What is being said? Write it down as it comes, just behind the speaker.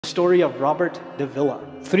Story of Robert Davila.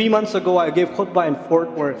 3 months ago, I gave khutbah in Fort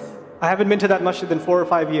Worth. I haven't been to that masjid in 4 or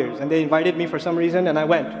 5 years, and they invited me for some reason, and I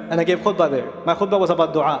went, and I gave khutbah there. My khutbah was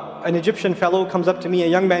about dua. An Egyptian fellow comes up to me, a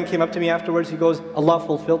young man came up to me afterwards, he goes, Allah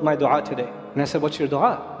fulfilled my dua today. And I said, what's your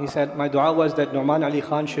dua? He said, my dua was that Nouman Ali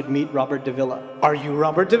Khan should meet Robert Davila. Are you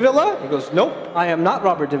Robert Davila? He goes, nope, I am not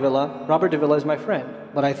Robert Davila. Robert Davila is my friend,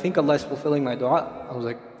 but I think Allah is fulfilling my dua. I was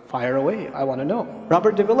like, fire away, I want to know.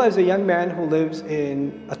 Robert Davila is a young man who lives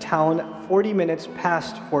in a town 40 minutes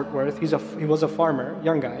past Fort Worth. He was a farmer,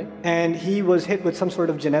 young guy, and he was hit with some sort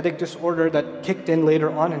of genetic disorder that kicked in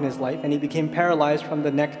later on in his life, and he became paralyzed from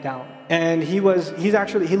the neck down. And he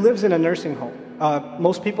lives in a nursing home.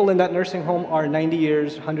 Most people in that nursing home are 90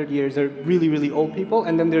 years, 100 years. They're really, really old people.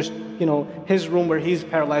 And then there's, his room where he's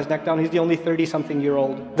paralyzed neck down. He's the only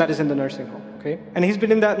 30-something-year-old that is in the nursing home. Okay? And he's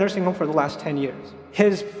been in that nursing home for the last 10 years.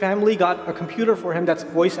 His family got a computer for him that's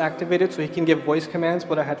voice activated, so he can give voice commands,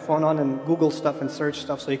 put a headphone on and Google stuff and search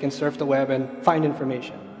stuff so he can surf the web and find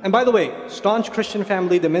information. And by the way, staunch Christian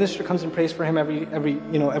family, the minister comes and prays for him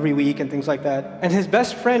every week and things like that. And his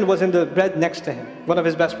best friend was in the bed next to him. One of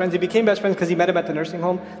his best friends. He became best friends because he met him at the nursing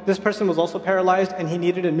home. This person was also paralyzed and he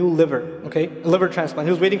needed a new liver, okay? A liver transplant.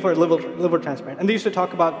 He was waiting for a liver transplant. And they used to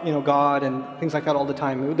talk about, God and things like that all the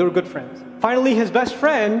time. They were good friends. Finally, his best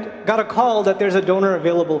friend got a call that there's a donor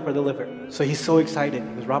available for the liver. So he's so excited.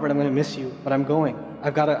 He goes, Robert, I'm going to miss you, but I'm going.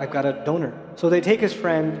 I've got a donor. So they take his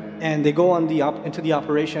friend and they go into the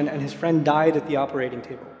operation, and his friend died at the operating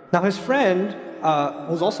table. Now his friend,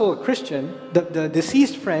 who's also a Christian, the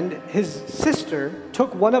deceased friend, his sister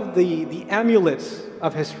took one of the amulets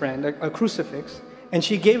of his friend, a crucifix, and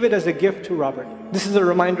she gave it as a gift to Robert. This is a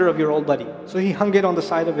reminder of your old buddy. So he hung it on the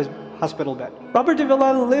side of his hospital bed. Robert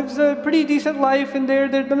Davila lives a pretty decent life in there.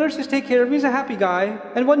 The nurses take care of him. He's a happy guy.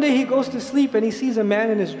 And one day he goes to sleep and he sees a man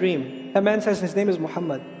in his dream. That man says his name is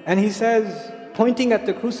Muhammad. And he says, pointing at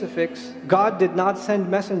the crucifix, God did not send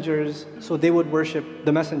messengers so they would worship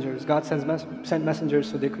the messengers. God sent messengers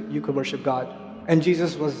so you could worship God. And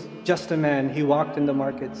Jesus was just a man. He walked in the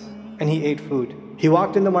markets and he ate food. He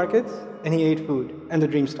walked in the markets and he ate food, and the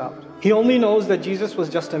dream stopped. He only knows that Jesus was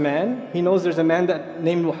just a man. He knows there's a man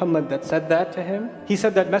named Muhammad that said that to him. He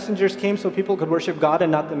said that messengers came so people could worship God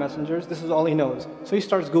and not the messengers. This is all he knows. So he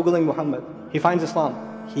starts Googling Muhammad. He finds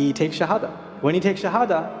Islam. He takes shahada. When he takes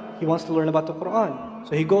shahada, he wants to learn about the Qur'an.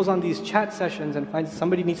 So he goes on these chat sessions and finds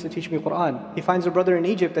somebody needs to teach me Qur'an. He finds a brother in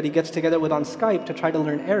Egypt that he gets together with on Skype to try to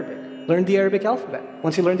learn Arabic. Learn the Arabic alphabet.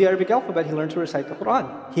 Once he learned the Arabic alphabet, he learned to recite the Qur'an.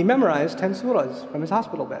 He memorized 10 surahs from his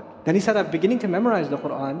hospital bed. Then he said, I'm beginning to memorize the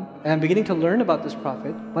Qur'an, and I'm beginning to learn about this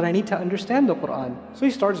prophet, but I need to understand the Qur'an. So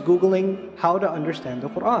he starts Googling how to understand the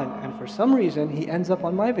Qur'an. And for some reason, he ends up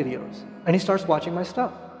on my videos. And he starts watching my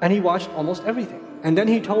stuff. And he watched almost everything. And then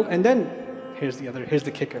here's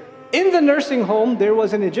the kicker. In the nursing home, there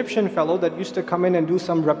was an Egyptian fellow that used to come in and do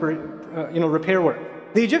some repair work.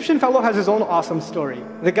 The Egyptian fellow has his own awesome story.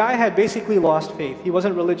 The guy had basically lost faith. He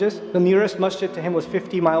wasn't religious. The nearest masjid to him was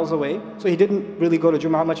 50 miles away. So he didn't really go to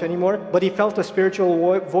Jum'ah much anymore. But he felt a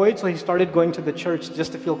spiritual void, so he started going to the church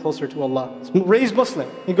just to feel closer to Allah. Raised Muslim.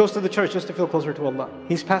 He goes to the church just to feel closer to Allah.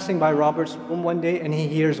 He's passing by Robert's room one day and he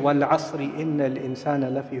hears, وَالْعَصْرِ إِنَّ الْإِنسَانَ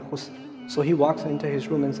لَفِي خُسْرٍ. So he walks into his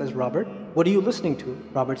room and says, Robert, what are you listening to?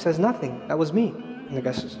 Robert says, nothing. That was me. And the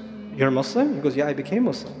guy says, you're a Muslim? He goes, yeah, I became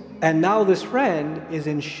Muslim. And now this friend is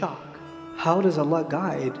in shock. How does Allah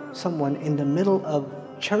guide someone in the middle of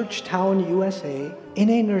Churchtown, USA, in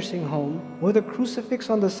a nursing home, with a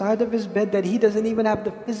crucifix on the side of his bed that he doesn't even have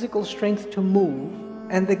the physical strength to move?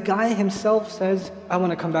 And the guy himself says, I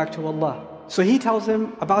want to come back to Allah. So he tells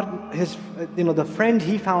him about his, the friend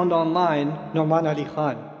he found online, Nouman Ali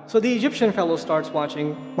Khan. So the Egyptian fellow starts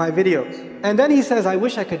watching my videos. And then he says, I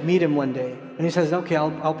wish I could meet him one day. And he says, okay,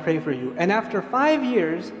 I'll pray for you. And after 5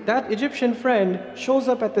 years, that Egyptian friend shows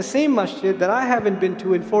up at the same masjid that I haven't been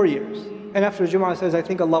to in 4 years. And after Jum'ah says, I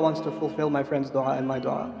think Allah wants to fulfill my friend's dua and my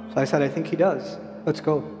dua. So I said, I think He does. Let's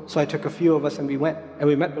go. So I took a few of us and we went. And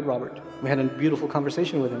we met with Robert. We had a beautiful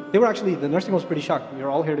conversation with him. The nursing was pretty shocked.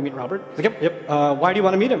 You're all here to meet Robert? He's like, yep. Why do you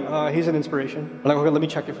want to meet him? He's an inspiration. We're like, okay, let me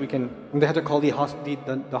check if we can. And they had to call the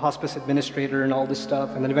hospice administrator and all this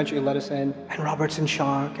stuff. And then eventually let us in. And Robert's in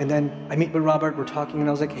shock. And then I meet with Robert, we're talking. And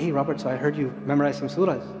I was like, hey, Robert, so I heard you memorize some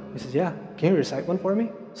surahs. He says, yeah. Can you recite one for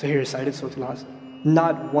me? So he recited Surah Al-Asr.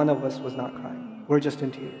 Not one of us was not crying. We're just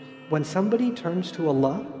in tears. When somebody turns to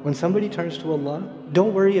Allah,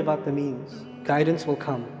 don't worry about the means. guidance will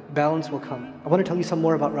come. Balance will come. I want to tell you some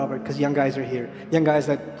more about Robert because young guys are here. Young guys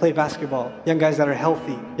that play basketball. Young guys that are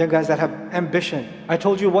healthy. Young guys that have ambition. I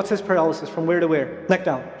told you what's his paralysis, from where to where? Neck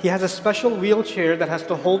down. He has a special wheelchair that has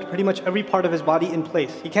to hold pretty much every part of his body in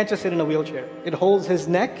place. He can't just sit in a wheelchair. It holds his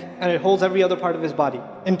neck and it holds every other part of his body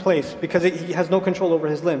in place because he has no control over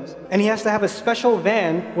his limbs. And he has to have a special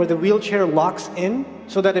van where the wheelchair locks in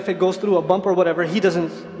so that if it goes through a bump or whatever, he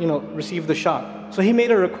doesn't, receive the shock. So he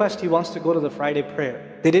made a request. He wants to go to the Friday prayer.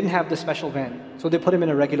 They didn't have the special van, so they put him in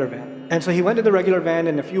a regular van. And so he went to the regular van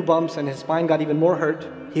and a few bumps and his spine got even more hurt.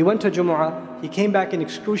 He went to Jumu'ah. He came back in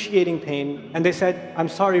excruciating pain. And they said, I'm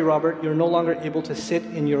sorry, Robert, you're no longer able to sit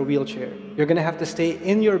in your wheelchair. You're going to have to stay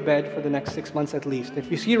in your bed for the next 6 months at least.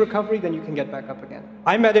 If you see recovery, then you can get back up again.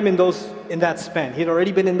 I met him in that span. He'd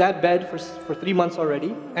already been in that bed for 3 months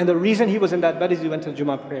already. And the reason he was in that bed is he went to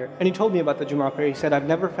Jumu'ah prayer. And he told me about the Jumu'ah prayer. He said, I've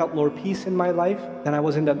never felt more peace in my life than I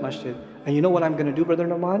was in that masjid. And you know what I'm going to do, Brother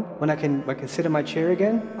Nauman? When I can sit in my chair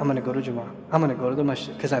again, I'm going to go to Jumu'ah. I'm going to go to the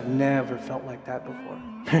masjid because I've never felt like that before.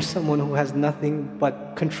 There's someone who has nothing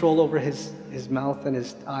but control over his mouth and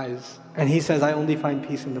his eyes. And he says, I only find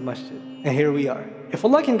peace in the masjid. And here we are. If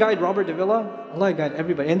Allah can guide Robert Davila, Allah can guide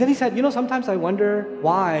everybody. And then he said, sometimes I wonder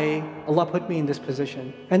why Allah put me in this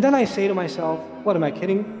position. And then I say to myself, what am I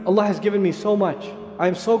kidding? Allah has given me so much. I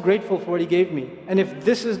am so grateful for what He gave me. And if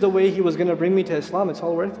this is the way He was going to bring me to Islam, it's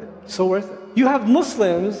all worth it. It's so worth it. You have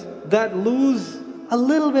Muslims that lose a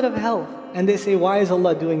little bit of health and they say, why is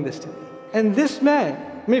Allah doing this to me? And this man,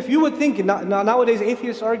 if you would think, nowadays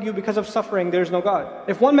atheists argue because of suffering, there's no God.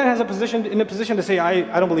 If one man has in a position to say,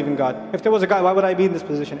 I don't believe in God. If there was a God, why would I be in this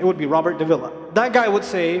position? It would be Robert Davila. That guy would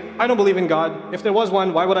say, I don't believe in God. If there was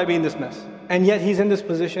one, why would I be in this mess? And yet he's in this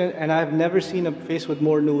position, and I've never seen a face with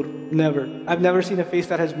more nur. Never. I've never seen a face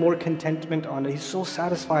that has more contentment on it. He's so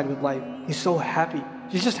satisfied with life. He's so happy.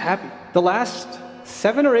 He's just happy. The last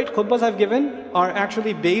 7 or 8 khutbahs I've given are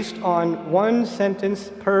actually based on one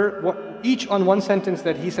sentence each on one sentence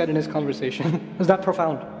that he said in his conversation. Is that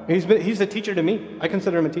profound? He's a teacher to me. I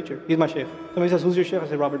consider him a teacher. He's my shaykh. Somebody says, who's your shaykh? I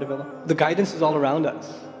say, Robert Davila. The guidance is all around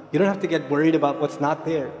us. You don't have to get worried about what's not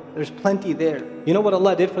there. There's plenty there. You know what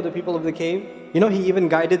Allah did for the people of the cave? He even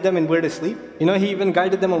guided them in where to sleep. He even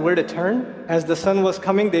guided them on where to turn. As the sun was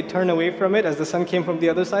coming, they'd turn away from it. As the sun came from the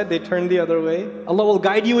other side, they'd turn the other way. Allah will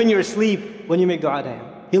guide you in your sleep when you make dua to Him.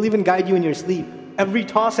 He'll even guide you in your sleep. Every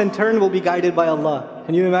toss and turn will be guided by Allah.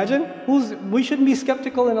 Can you imagine? We shouldn't be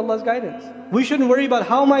skeptical in Allah's guidance. We shouldn't worry about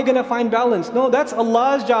how am I going to find balance. No, that's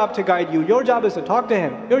Allah's job to guide you. Your job is to talk to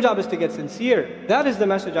Him. Your job is to get sincere. That is the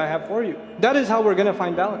message I have for you. That is how we're going to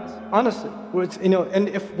find balance. Honestly. And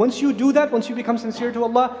if once you do that, once you become sincere to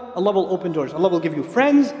Allah, Allah will open doors. Allah will give you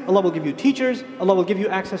friends. Allah will give you teachers. Allah will give you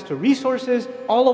access to resources. All of